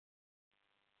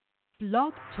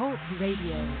Blog Talk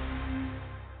Radio.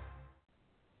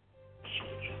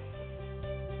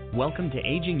 Welcome to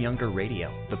Aging Younger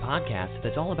Radio, the podcast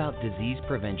that's all about disease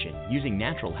prevention using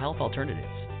natural health alternatives.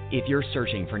 If you're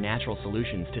searching for natural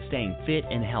solutions to staying fit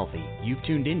and healthy, you've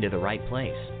tuned into the right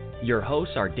place. Your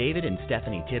hosts are David and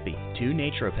Stephanie Tippie, two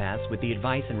naturopaths with the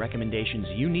advice and recommendations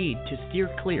you need to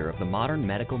steer clear of the modern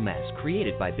medical mess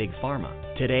created by Big Pharma.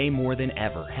 Today, more than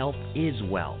ever, health is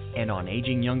wealth, and on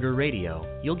Aging Younger Radio,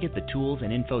 you'll get the tools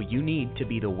and info you need to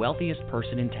be the wealthiest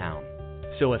person in town.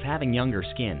 So if having younger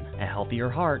skin, a healthier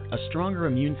heart, a stronger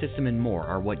immune system, and more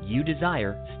are what you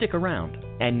desire, stick around.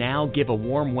 And now give a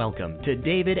warm welcome to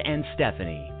David and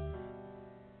Stephanie.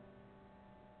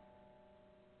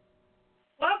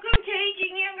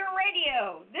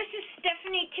 This is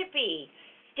Stephanie Tippie.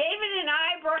 David and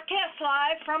I broadcast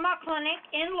live from our clinic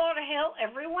in Lauderhill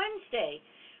every Wednesday.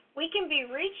 We can be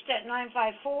reached at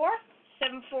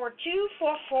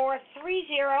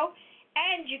 954-742-4430,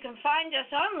 and you can find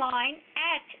us online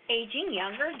at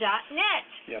agingyounger.net.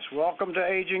 Yes, welcome to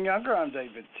Aging Younger. I'm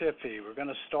David Tippie. We're going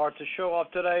to start the show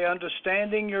off today,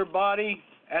 understanding your body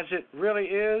as it really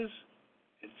is.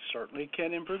 It certainly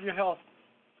can improve your health.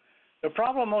 The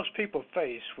problem most people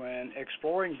face when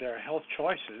exploring their health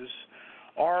choices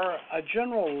are a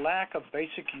general lack of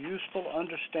basic, useful,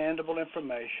 understandable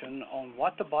information on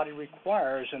what the body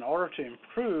requires in order to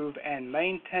improve and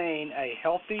maintain a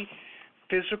healthy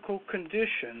physical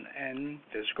condition and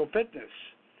physical fitness.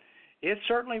 It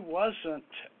certainly wasn't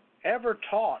ever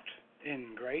taught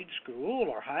in grade school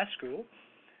or high school.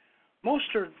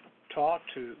 Most are taught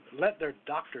to let their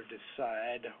doctor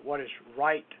decide what is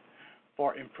right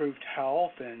for improved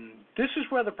health, and this is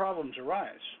where the problems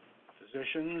arise.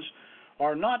 Physicians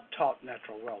are not taught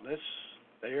natural wellness.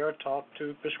 They are taught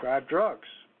to prescribe drugs.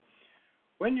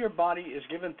 When your body is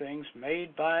given things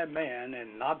made by man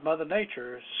and not Mother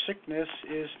Nature, sickness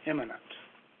is imminent.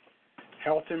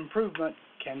 Health improvement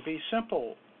can be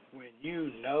simple when you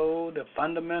know the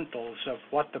fundamentals of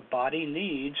what the body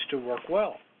needs to work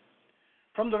well.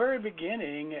 From the very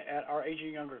beginning at our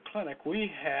Aging Younger clinic, we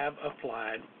have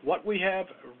applied what we have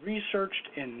researched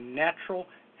in natural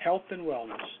health and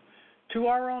wellness to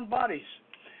our own bodies,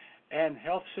 and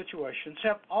health situations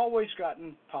have always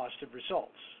gotten positive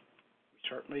results. We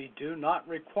certainly do not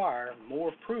require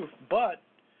more proof, but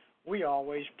we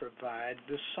always provide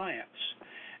the science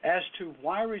as to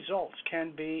why results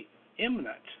can be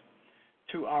imminent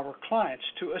to our clients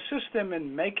to assist them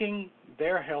in making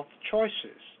their health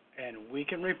choices. And we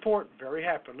can report very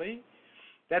happily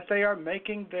that they are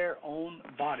making their own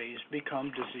bodies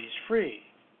become disease-free.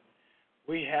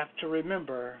 We have to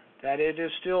remember that it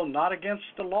is still not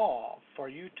against the law for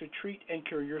you to treat and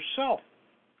cure yourself.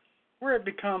 Where it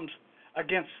becomes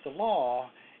against the law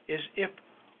is if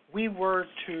we were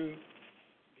to be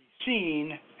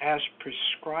seen as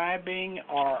prescribing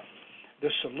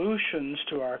the solutions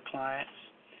to our clients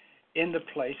in the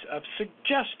place of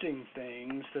suggesting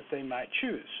things that they might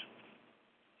choose.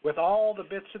 With all the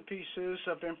bits and pieces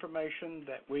of information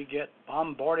that we get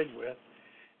bombarded with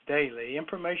daily,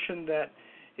 information that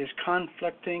is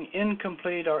conflicting,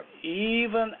 incomplete, or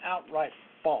even outright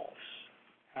false,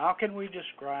 how can we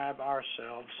describe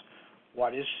ourselves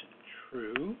what is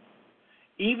true,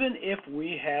 even if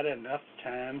we had enough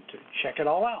time to check it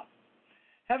all out?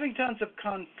 Having tons of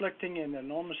conflicting and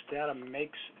enormous data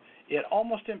makes it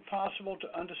almost impossible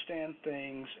to understand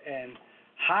things and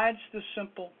hides the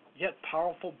simple yet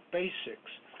powerful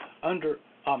basics under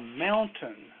a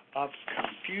mountain of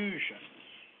confusion.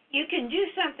 You can do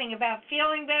something about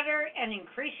feeling better and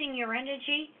increasing your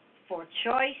energy, for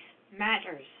choice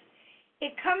matters.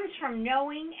 It comes from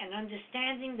knowing and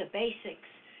understanding the basics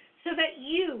so that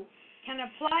you can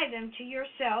apply them to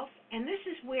yourself, and this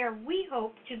is where we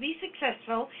hope to be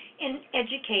successful in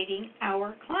educating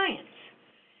our clients.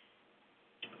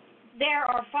 There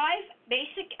are 5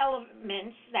 basic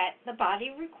elements that the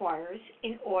body requires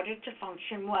in order to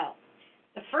function well.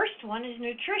 The first one is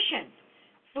nutrition,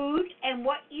 food and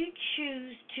what you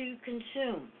choose to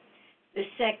consume. The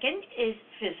second is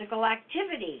physical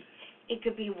activity. It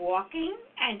could be walking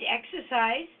and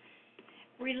exercise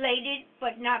related,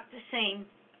 but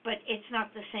it's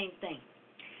not the same thing.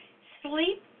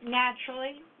 Sleep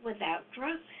naturally without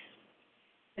drugs.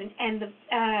 And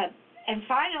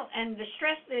the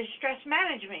stress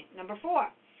management, number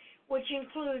 4, which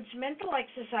includes mental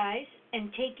exercise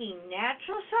and taking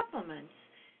natural supplements,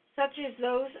 such as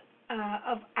those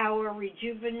of our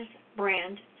Rejuvenous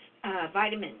brand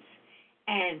vitamins.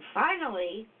 And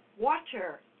finally,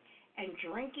 water, and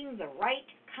drinking the right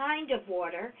kind of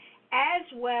water as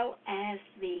well as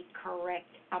the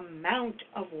correct amount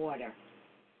of water.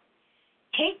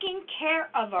 Taking care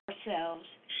of ourselves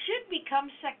should become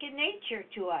second nature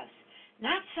to us,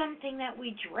 not something that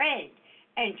we dread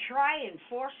and try and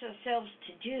force ourselves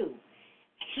to do.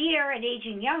 Here at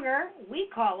Aging Younger, we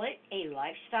call it a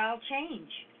lifestyle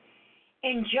change.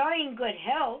 Enjoying good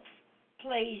health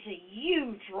plays a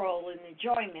huge role in the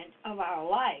enjoyment of our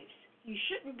lives. You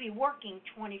shouldn't be working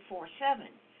 24/7.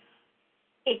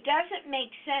 It doesn't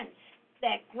make sense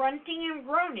that grunting and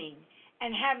groaning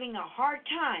and having a hard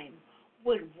time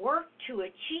would work to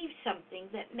achieve something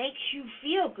that makes you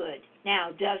feel good.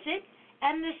 Now, does it?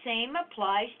 And the same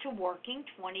applies to working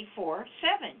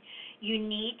 24/7. You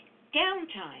need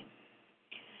downtime.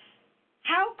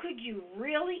 How could you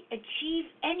really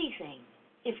achieve anything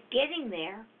if getting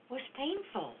there was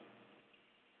painful?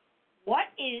 What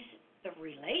is the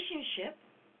relationship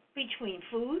between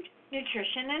food,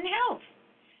 nutrition, and health?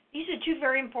 These are two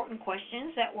very important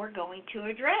questions that we're going to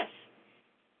address.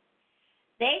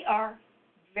 They are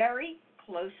very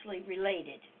closely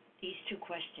related, these two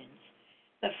questions.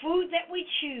 The food that we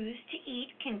choose to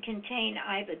eat can contain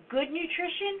either good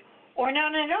nutrition or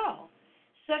none at all,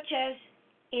 such as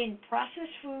in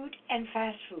processed food and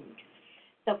fast food.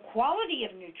 The quality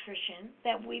of nutrition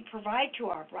that we provide to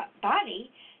our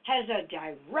body has a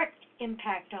direct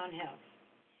impact on health.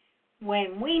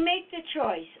 When we make the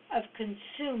choice of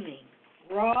consuming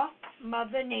raw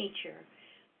Mother Nature,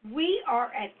 we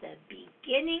are at the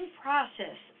beginning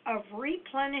process of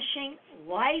replenishing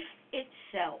life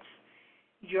itself.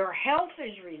 Your health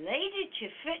is related to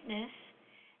fitness,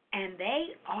 and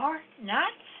they are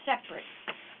not separate.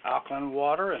 Alkaline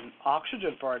water and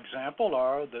oxygen, for example,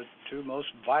 are the two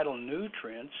most vital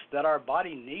nutrients that our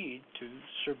body needs to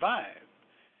survive.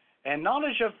 And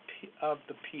knowledge of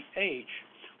the pH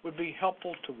would be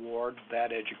helpful toward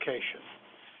that education.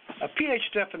 A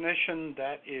pH definition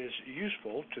that is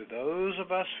useful to those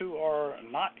of us who are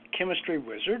not chemistry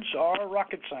wizards or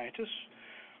rocket scientists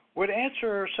would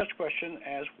answer such questions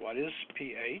as what is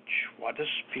pH, what does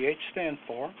pH stand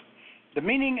for. The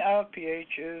meaning of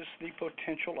pH is the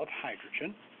potential of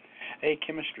hydrogen, a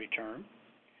chemistry term.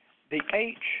 The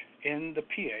H in the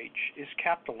pH is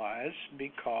capitalized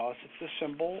because it's a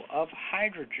symbol of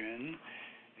hydrogen,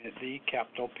 the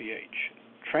capital PH.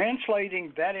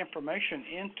 Translating that information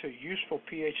into useful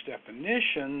pH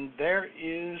definition, there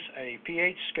is a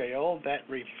pH scale that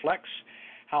reflects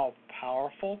how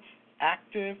powerful,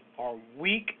 active, or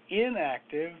weak,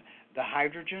 inactive the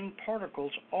hydrogen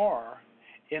particles are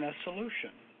in a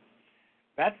solution.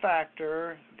 That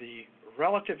factor, the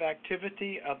relative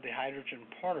activity of the hydrogen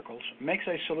particles, makes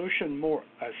a solution more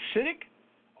acidic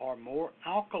or more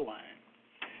alkaline.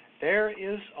 There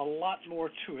is a lot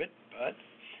more to it, but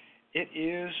it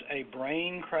is a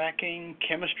brain-cracking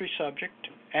chemistry subject,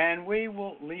 and we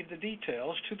will leave the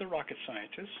details to the rocket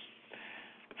scientists.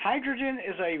 Hydrogen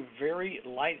is a very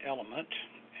light element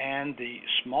and the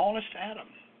smallest atom.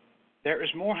 There is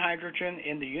more hydrogen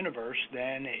in the universe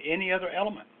than any other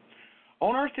element.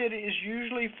 On Earth, it is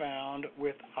usually found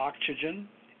with oxygen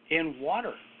in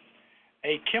water.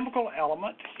 A chemical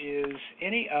element is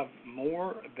any of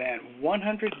more than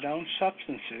 100 known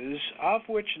substances, of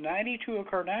which 92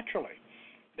 occur naturally,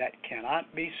 that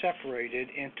cannot be separated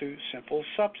into simple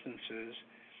substances,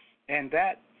 and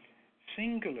that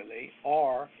singularly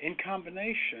or in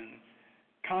combination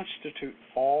constitute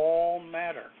all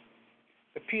matter.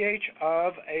 The pH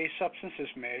of a substance is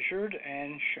measured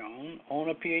and shown on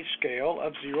a pH scale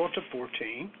of 0 to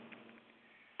 14.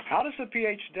 How does the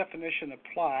pH definition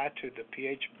apply to the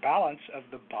pH balance of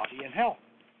the body and health?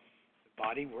 The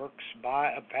body works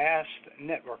by a vast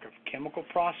network of chemical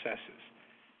processes: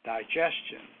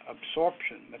 digestion,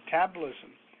 absorption,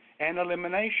 metabolism, and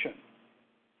elimination.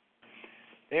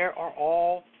 They are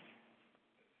all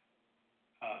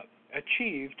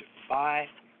achieved by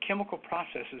chemical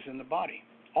processes in the body.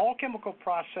 All chemical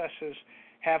processes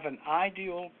have an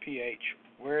ideal pH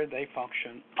where they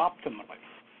function optimally.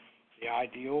 The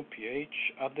ideal pH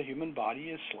of the human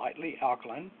body is slightly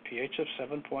alkaline, pH of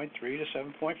 7.3 to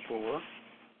 7.4.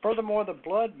 Furthermore, the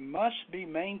blood must be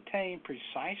maintained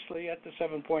precisely at the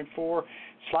 7.4,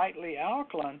 slightly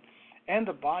alkaline, and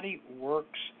the body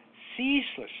works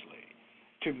ceaselessly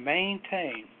to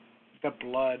maintain the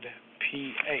blood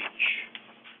pH.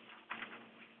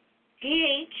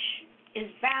 pH is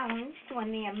balanced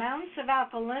when the amounts of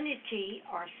alkalinity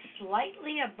are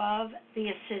slightly above the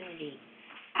acidity.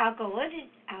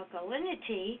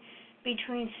 Alkalinity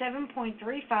between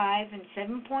 7.35 and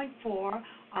 7.4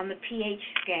 on the pH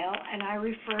scale, and I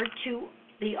refer to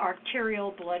the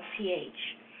arterial blood pH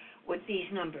with these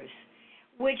numbers,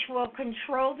 which will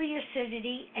control the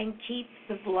acidity and keep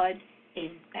the blood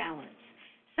in balance.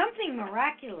 Something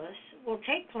miraculous will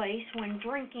take place when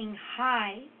drinking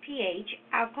high pH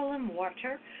alkaline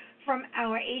water from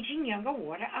our aging younger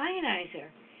water ionizer.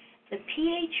 The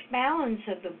pH balance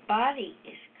of the body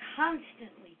is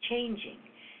constantly changing.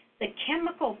 The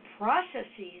chemical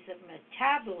processes of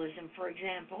metabolism, for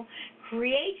example,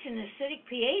 creates an acidic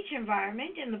pH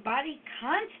environment, and the body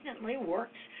constantly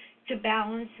works to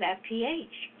balance that pH.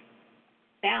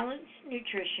 Balanced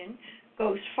nutrition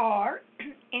goes far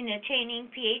in attaining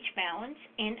pH balance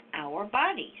in our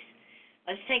bodies.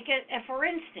 Let's take it for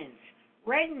instance.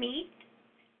 Red meat,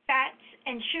 fats,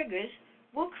 and sugars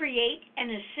will create an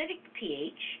acidic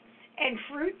pH, and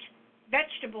fruit,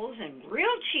 vegetables, and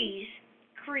real cheese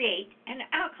create an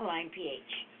alkaline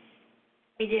pH.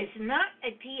 It is not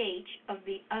a pH of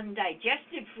the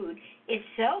undigested food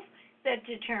itself that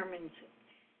determines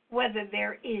whether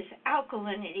there is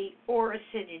alkalinity or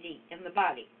acidity in the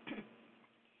body.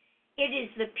 It is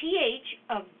the pH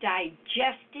of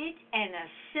digested and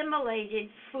assimilated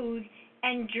food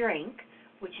and drink,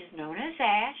 which is known as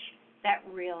ash, that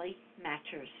really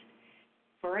matters.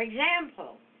 For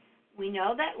example, we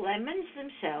know that lemons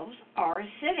themselves are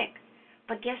acidic.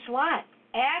 But guess what?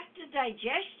 After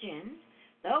digestion,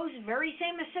 those very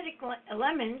same acidic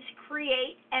lemons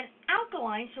create an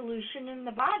alkaline solution in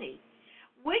the body,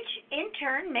 which in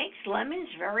turn makes lemons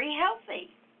very healthy.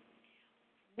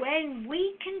 When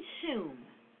we consume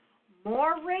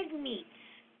more red meats,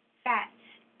 fats,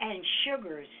 and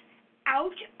sugars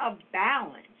out of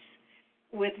balance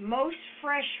with most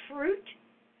fresh fruit,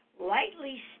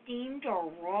 lightly steamed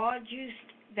or raw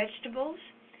juiced vegetables,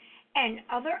 and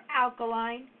other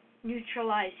alkaline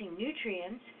neutralizing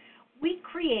nutrients, we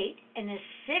create an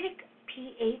acidic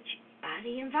pH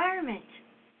body environment.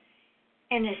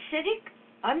 An acidic,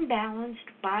 unbalanced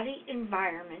body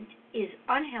environment is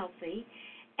unhealthy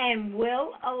and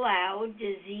will allow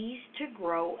disease to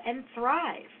grow and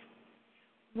thrive.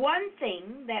 One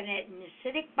thing that an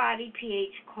acidic body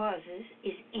pH causes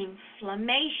is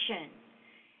inflammation.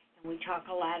 And we talk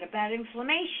a lot about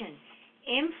inflammation.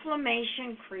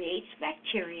 Inflammation creates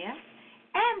bacteria,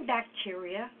 and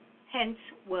bacteria, hence,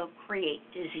 will create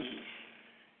disease.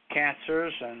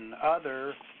 Cancers and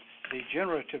other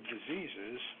degenerative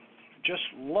diseases just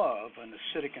love an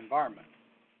acidic environment.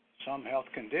 Some health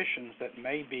conditions that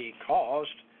may be caused,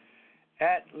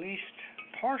 at least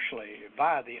partially,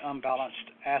 by the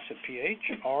unbalanced acid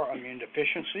pH are immune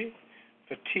deficiency,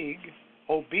 fatigue,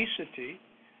 obesity,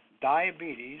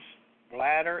 diabetes,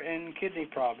 bladder and kidney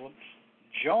problems,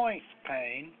 joint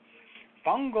pain,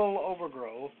 fungal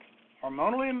overgrowth,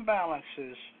 hormonal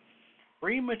imbalances,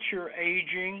 premature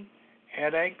aging,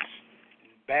 headaches,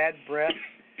 bad breath,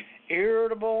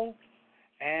 irritability,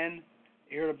 and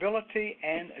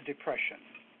depression.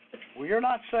 We are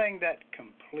not saying that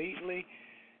completely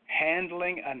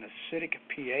handling an acidic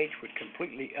pH would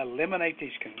completely eliminate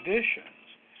these conditions,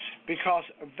 because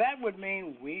that would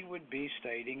mean we would be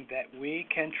stating that we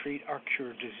can treat or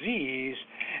cure disease,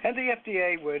 and the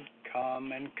FDA would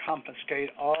come and confiscate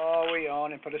all we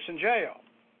own and put us in jail.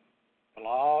 The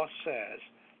law says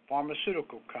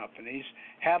pharmaceutical companies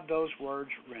have those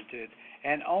words rented,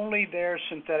 and only their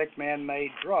synthetic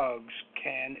man-made drugs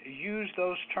can use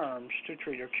those terms to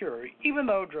treat or cure, even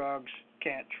though drugs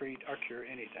can't treat or cure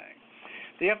anything.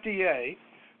 The FDA,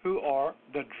 who are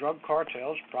the drug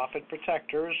cartel's profit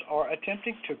protectors, are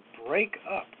attempting to break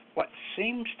up what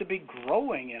seems to be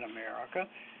growing in America,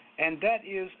 and that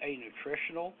is a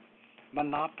nutritional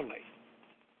monopoly.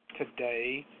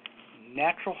 Today,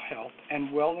 natural health and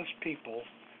wellness people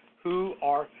who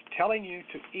are telling you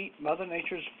to eat Mother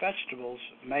Nature's vegetables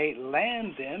may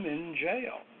land them in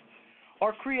jail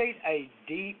or create a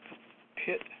deep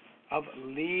pit of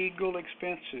legal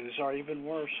expenses, or even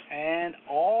worse. And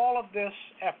all of this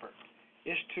effort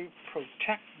is to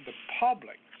protect the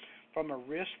public from a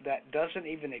risk that doesn't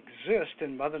even exist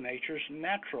in Mother Nature's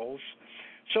naturals.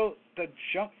 So the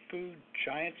junk food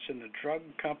giants and the drug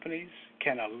companies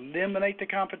can eliminate the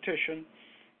competition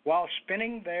while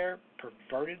spinning their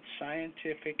perverted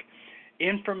scientific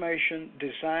information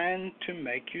designed to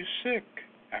make you sick.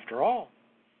 After all,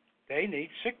 they need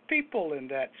sick people in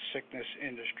that sickness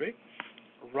industry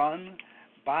run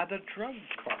by the drug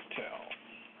cartel.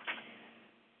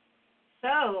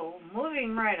 So,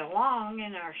 moving right along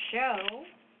in our show,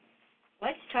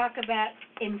 let's talk about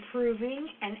improving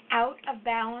an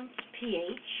out-of-balance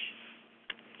pH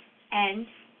and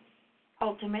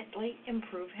ultimately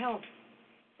improve health.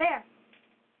 There.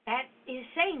 That is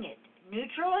saying it.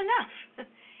 Neutral enough.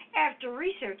 After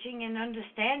researching and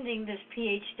understanding this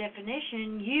pH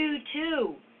definition, you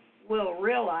too will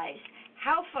realize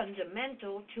how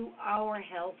fundamental to our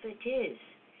health it is.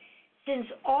 Since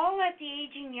all at the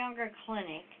Aging Younger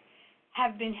Clinic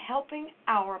have been helping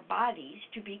our bodies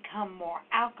to become more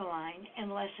alkaline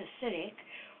and less acidic,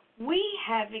 we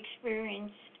have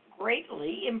experienced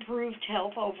greatly improved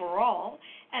health overall,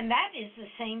 and that is the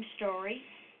same story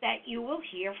that you will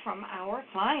hear from our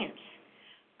clients.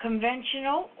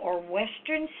 Conventional or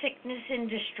Western sickness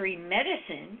industry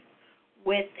medicine,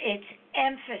 with its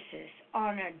emphasis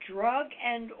on a drug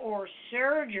and or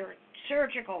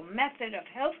surgical method of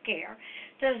healthcare,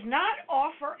 does not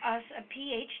offer us a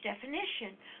pH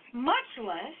definition, much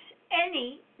less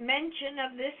any mention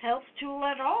of this health tool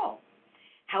at all.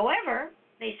 However,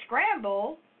 they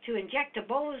scramble to inject a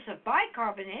bolus of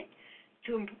bicarbonate,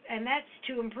 and that's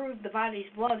to improve the body's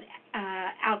blood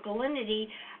alkalinity,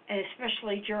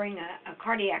 especially during a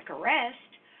cardiac arrest,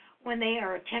 when they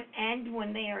are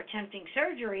attempting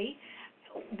surgery,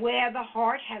 where the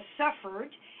heart has suffered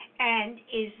and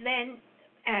is then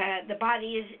the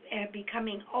body is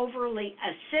becoming overly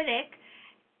acidic.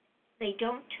 They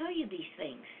don't tell you these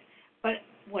things. But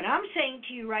what I'm saying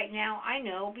to you right now, I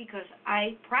know because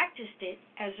I practiced it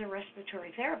as a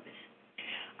respiratory therapist.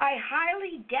 I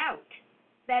highly doubt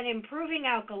that improving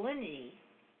alkalinity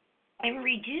and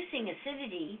reducing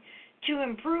acidity to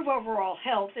improve overall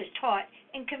health is taught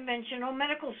in conventional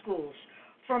medical schools.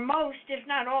 For most, if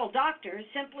not all, doctors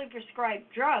simply prescribe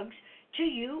drugs to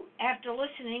you after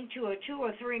listening to a 2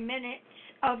 or 3 minutes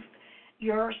of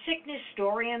your sickness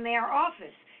story in their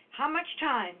office. How much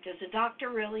time does a doctor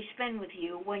really spend with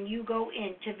you when you go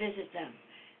in to visit them?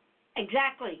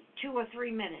 Exactly 2 or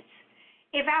 3 minutes.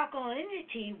 If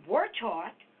alkalinity were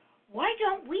taught, why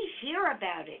don't we hear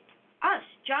about it? Us,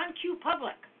 John Q.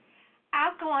 Public.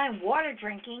 Alkaline water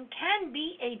drinking can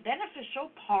be a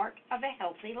beneficial part of a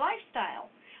healthy lifestyle,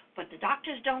 but the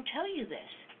doctors don't tell you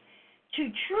this. To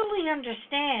truly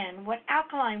understand what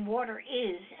alkaline water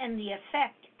is and the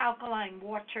effect alkaline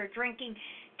water drinking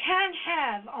can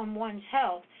have on one's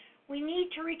health, we need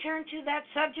to return to that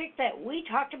subject that we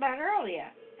talked about earlier,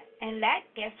 and that,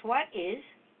 guess what, is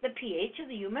the pH of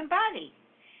the human body.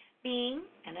 Being,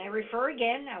 and I refer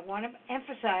again, I want to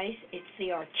emphasize, it's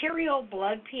the arterial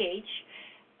blood pH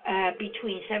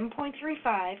between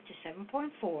 7.35 to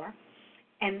 7.4.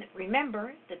 And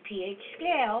remember, the pH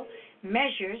scale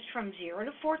measures from 0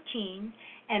 to 14,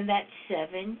 and that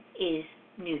 7 is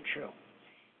neutral.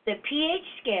 The pH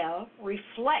scale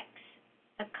reflects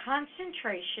the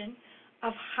concentration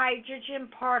of hydrogen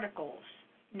particles,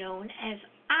 known as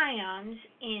ions,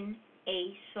 in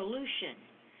a solution.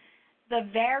 The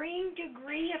varying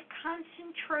degree of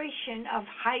concentration of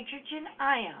hydrogen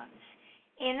ions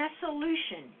in a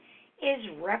solution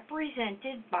is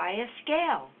represented by a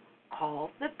scale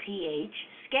called the pH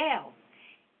scale.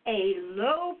 A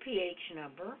low pH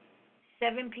number,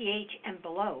 7 pH and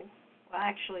below, well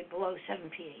actually below 7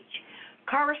 pH,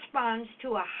 corresponds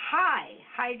to a high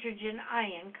hydrogen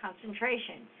ion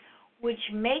concentration, which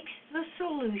makes the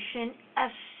solution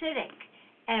acidic,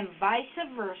 and vice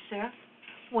versa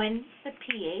when the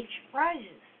pH rises.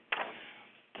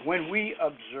 When we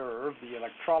observe the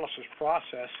electrolysis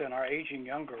process in our Aging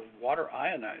Younger water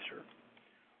ionizer,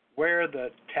 where the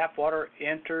tap water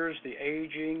enters the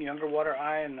Aging Younger water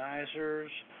ionizer's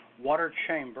water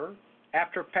chamber,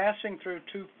 after passing through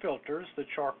 2 filters, the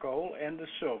charcoal and the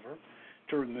silver,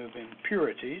 to remove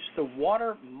impurities, the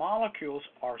water molecules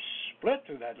are split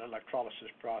through that electrolysis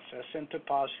process into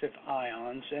positive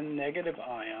ions and negative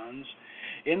ions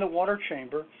in the water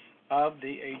chamber of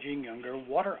the Aging Younger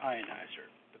water ionizer.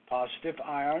 The positive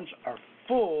ions are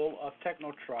full of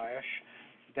technotrash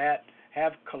that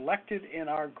have collected in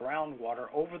our groundwater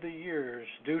over the years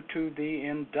due to the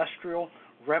Industrial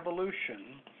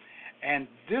Revolution, and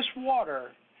this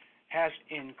water has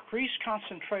increased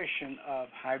concentration of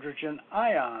hydrogen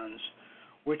ions,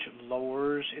 which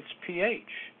lowers its pH.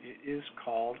 It is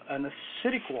called an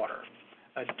acidic water.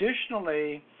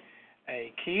 Additionally,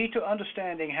 a key to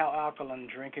understanding how alkaline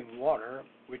drinking water,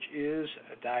 which is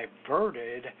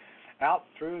diverted out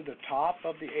through the top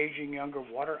of the Aging Younger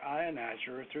water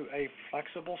ionizer through a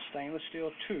flexible stainless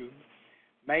steel tube,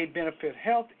 may benefit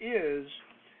health, is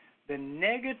the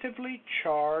negatively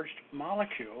charged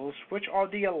molecules, which are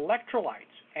the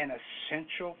electrolytes and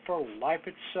essential for life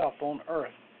itself on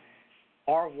Earth,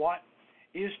 are what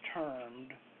is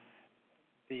termed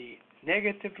the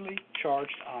negatively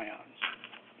charged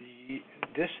ions.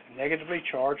 This negatively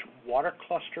charged water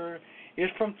cluster is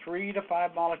from 3 to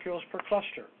 5 molecules per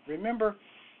cluster. Remember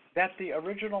that the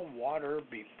original water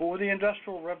before the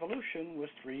Industrial Revolution was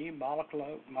 3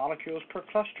 molecules per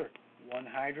cluster, 1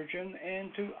 hydrogen and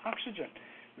 2 oxygen.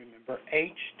 Remember,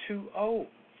 H2O,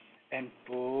 and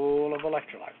full of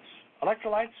electrolytes.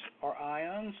 Electrolytes are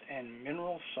ions and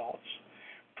mineral salts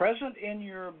present in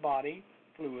your body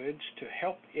fluids to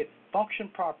help it function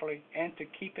properly and to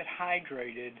keep it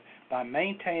hydrated by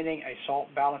maintaining a salt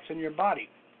balance in your body.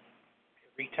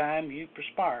 Every time you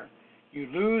perspire, you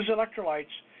lose electrolytes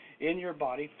in your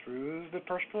body through the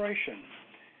perspiration.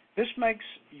 This makes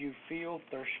you feel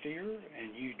thirstier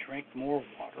and you drink more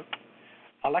water.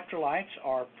 Electrolytes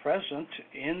are present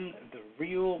in the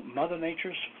real Mother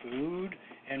Nature's food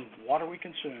and water we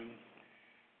consume,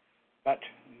 but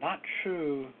not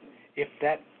true if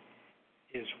that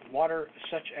is water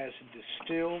such as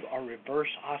distilled or reverse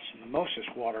osmosis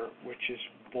water, which is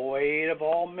void of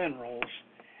all minerals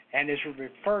and is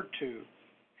referred to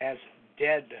as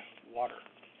dead water.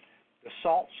 The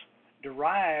salts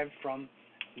derived from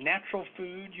natural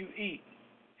food you eat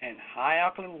and high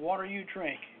alkaline water you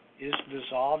drink is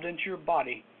dissolved into your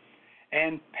body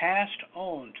and passed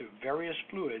on to various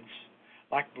fluids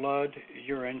like blood,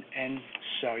 urine, and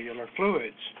cellular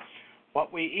fluids.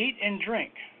 What we eat and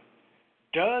drink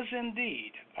does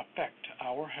indeed affect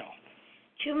our health.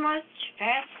 Too much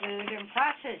fast food and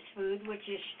processed food, which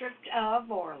is stripped of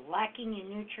or lacking in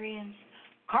nutrients,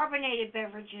 carbonated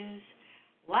beverages,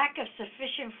 lack of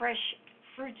sufficient fresh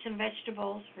fruits and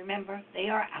vegetables, remember, they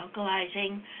are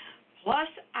alkalizing, plus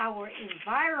our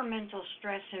environmental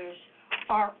stressors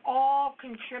are all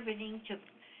contributing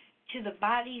to the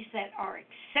bodies that are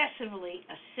excessively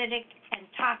acidic and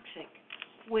toxic,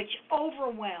 which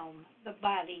overwhelm the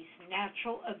body's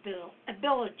natural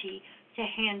ability to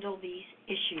handle these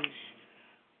issues.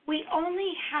 We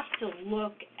only have to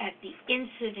look at the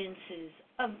incidences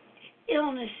of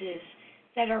illnesses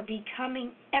that are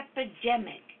becoming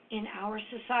epidemic in our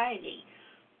society,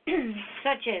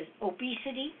 such as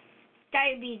obesity,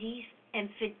 diabetes, and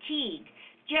fatigue,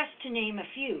 just to name a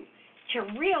few, to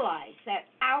realize that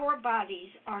our bodies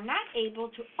are not able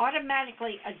to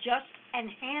automatically adjust and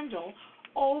handle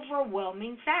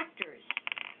overwhelming factors.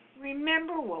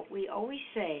 Remember what we always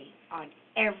say on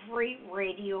every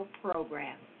radio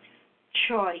program: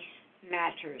 choice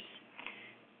matters.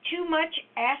 Too much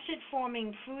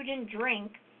acid-forming food and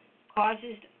drink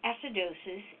causes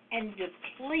acidosis and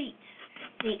depletes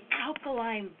the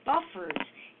alkaline buffers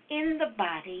in the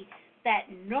body that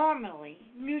normally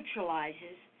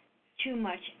neutralizes too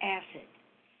much acid.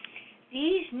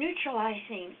 These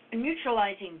neutralizing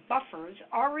buffers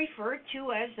are referred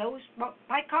to as those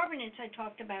bicarbonates I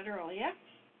talked about earlier.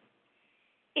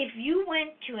 If you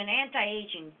went to an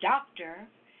anti-aging doctor,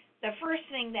 the first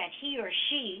thing that he or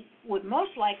she would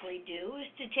most likely do is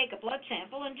to take a blood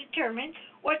sample and determine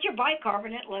what your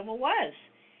bicarbonate level was.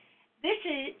 This,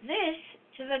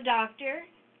 to the doctor,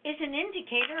 is an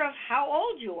indicator of how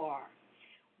old you are,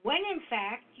 when in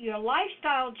fact your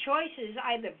lifestyle choices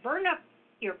either burn up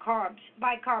your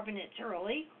bicarbonates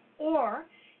early, or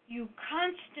you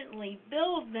constantly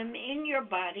build them in your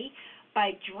body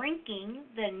by drinking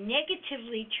the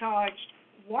negatively charged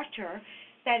water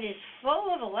that is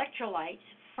full of electrolytes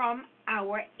from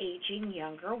our aging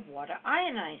younger water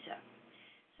ionizer.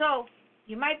 So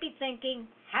you might be thinking,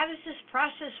 how does this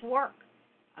process work?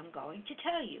 I'm going to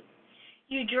tell you.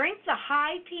 You drink the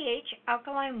high pH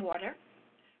alkaline water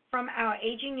from our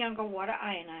aging younger water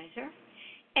ionizer,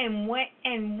 and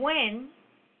when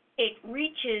it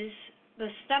reaches the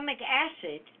stomach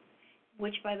acid,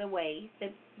 which, by the way, the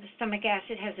stomach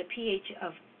acid has a pH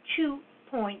of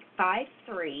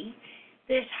 2.53,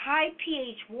 this high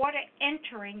pH water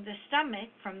entering the stomach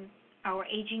from our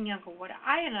aging younger water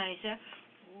ionizer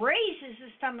raises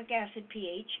the stomach acid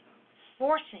pH,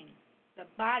 forcing the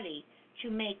body to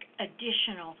make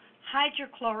additional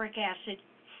hydrochloric acid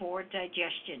for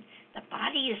digestion. The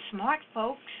body is smart,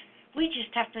 folks. We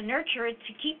just have to nurture it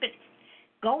to keep it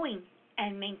going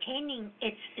and maintaining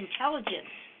its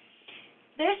intelligence.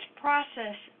 This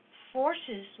process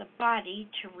forces the body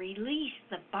to release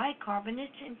the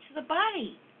bicarbonates into the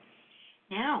body.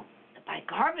 Now, the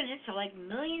bicarbonates are like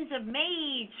millions of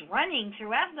maids running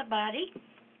throughout the body,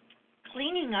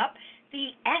 cleaning up the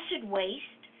acid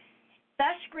waste,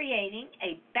 thus creating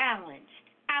a balanced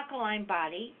alkaline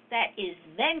body that is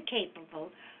then capable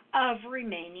of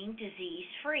remaining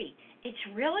disease-free.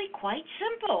 It's really quite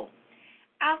simple.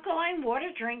 Alkaline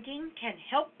water drinking can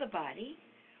help the body,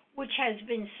 which has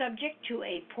been subject to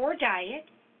a poor diet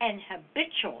and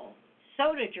habitual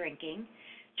soda drinking,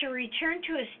 to return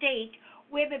to a state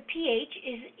where the pH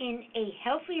is in a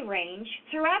healthy range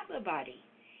throughout the body,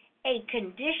 a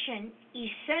condition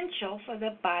essential for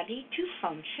the body to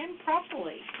function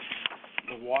properly.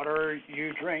 The water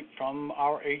you drink from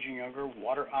our aging younger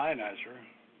water ionizer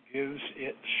gives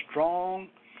it strong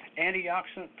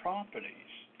antioxidant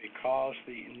properties because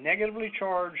the negatively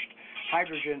charged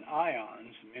hydrogen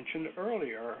ions mentioned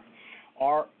earlier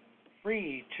are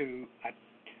free to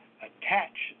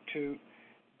attach to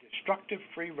destructive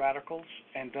free radicals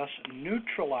and thus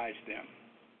neutralize them.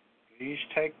 Please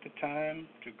take the time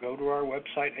to go to our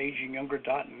website,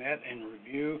 agingyounger.net, and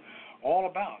review all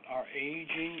about our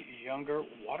Aging Younger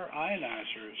water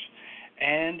ionizers.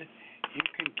 And you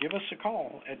can give us a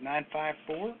call at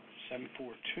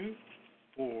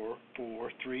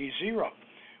 954-742-4430.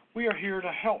 We are here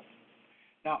to help.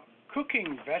 Now,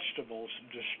 cooking vegetables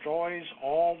destroys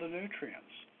all the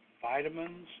nutrients,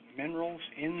 vitamins, minerals,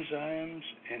 enzymes,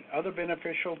 and other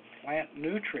beneficial plant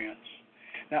nutrients.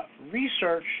 Now,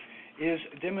 research is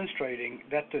demonstrating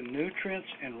that the nutrients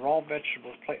in raw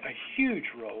vegetables play a huge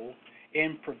role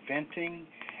in preventing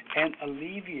and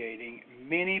alleviating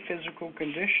many physical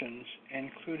conditions,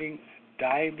 including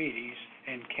diabetes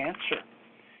and cancer.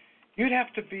 You'd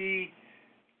have to be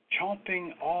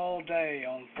chomping all day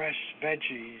on fresh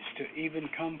veggies to even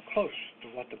come close to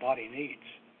what the body needs.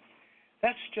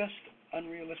 That's just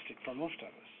unrealistic for most of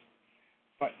us.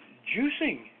 But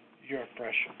juicing your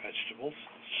fresh vegetables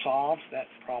solves that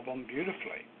problem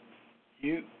beautifully.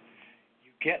 You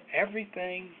get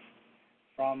everything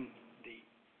from the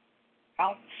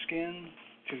out skin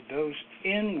to those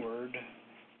inward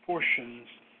portions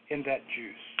in that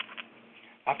juice.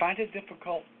 I find it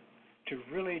difficult to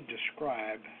really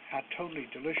describe how totally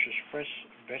delicious fresh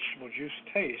vegetable juice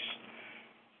tastes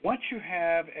once you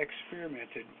have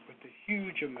experimented with the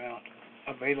huge amount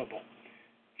available,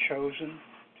 chosen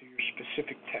to your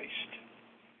specific taste.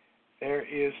 There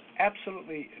is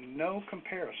absolutely no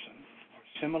comparison or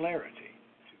similarity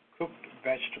to cooked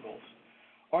vegetables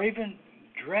or even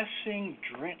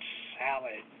dressing-drenched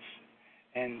salads.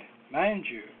 And mind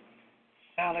you,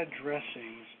 salad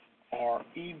dressings are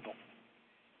evil.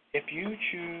 If you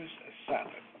choose a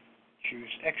salad,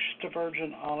 choose extra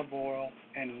virgin olive oil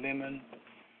and lemon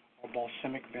or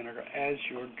balsamic vinegar as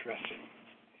your dressing.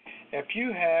 If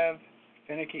you have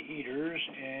finicky eaters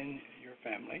in your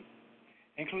family,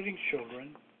 including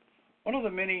children, one of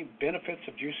the many benefits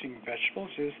of juicing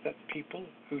vegetables is that people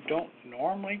who don't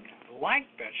normally like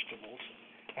vegetables,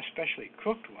 especially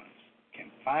cooked ones,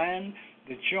 can find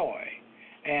the joy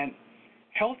and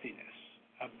healthiness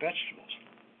of vegetables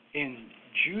in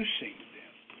juicing them.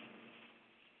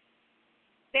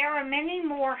 There are many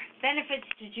more benefits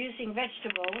to juicing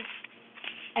vegetables,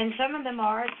 and some of them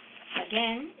are,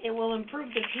 again, it will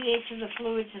improve the pH of the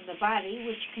fluids in the body,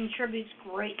 which contributes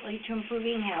greatly to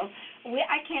improving health.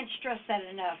 I can't stress that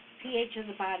enough. pH of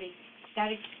the body, got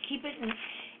to keep it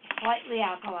slightly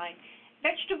alkaline.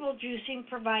 Vegetable juicing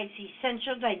provides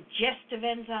essential digestive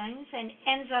enzymes and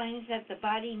enzymes that the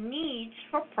body needs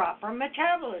for proper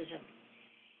metabolism.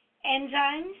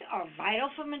 Enzymes are vital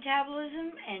for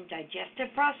metabolism and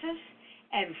digestive process,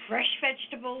 and fresh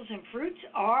vegetables and fruits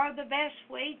are the best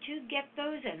way to get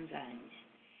those enzymes.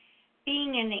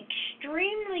 Being an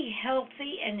extremely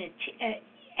healthy and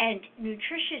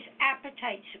nutritious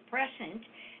appetite suppressant,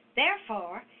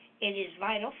 therefore, it is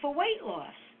vital for weight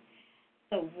loss.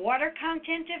 The water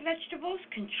content of vegetables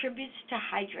contributes to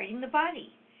hydrating the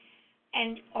body.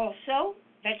 And also,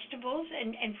 vegetables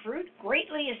and fruit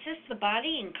greatly assist the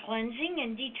body in cleansing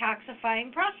and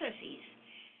detoxifying processes.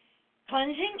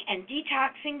 Cleansing and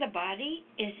detoxing the body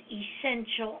is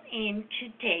essential in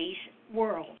today's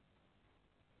world.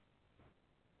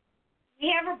 We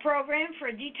have a program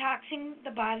for detoxing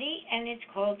the body, and it's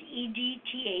called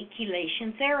EDTA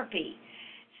chelation therapy.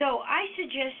 So I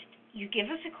suggest you give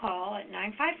us a call at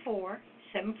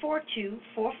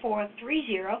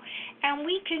 954-742-4430, and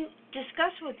we can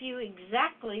discuss with you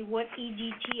exactly what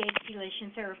EDTA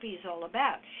chelation therapy is all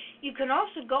about. You can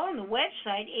also go on the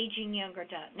website,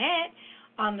 agingyounger.net.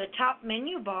 On the top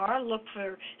menu bar, look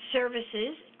for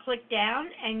services, click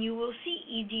down, and you will see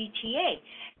EDTA.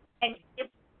 And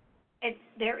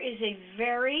there is a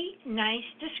very nice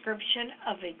description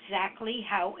of exactly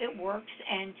how it works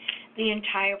and the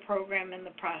entire program and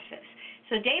the process.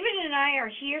 So David and I are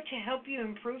here to help you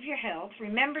improve your health.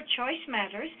 Remember, choice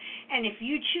matters, and if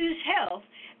you choose health,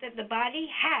 that the body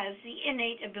has the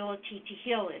innate ability to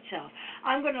heal itself.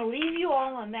 I'm going to leave you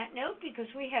all on that note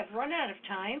because we have run out of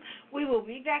time. We will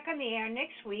be back on the air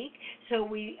next week, so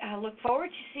we look forward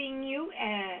to seeing you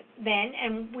then,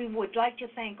 and we would like to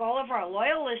thank all of our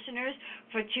loyal listeners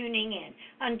for tuning in.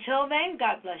 Until then,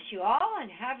 God bless you all, and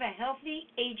have a healthy,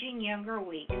 aging younger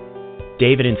week.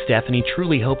 David and Stephanie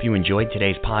truly hope you enjoyed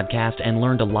today's podcast and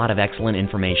learned a lot of excellent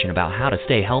information about how to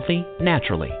stay healthy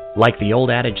naturally. Like the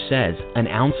old adage says, an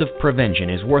ounce of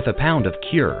prevention is worth a pound of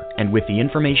cure. And with the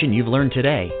information you've learned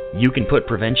today, you can put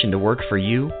prevention to work for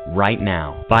you right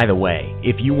now. By the way,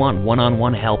 if you want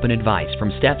one-on-one help and advice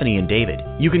from Stephanie and David,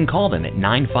 you can call them at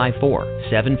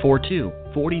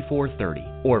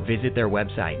 954-742-4430 or visit their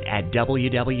website at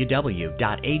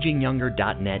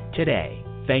www.agingyounger.net today.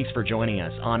 Thanks for joining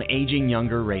us on Aging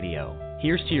Younger Radio.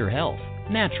 Here's to your health,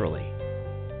 naturally.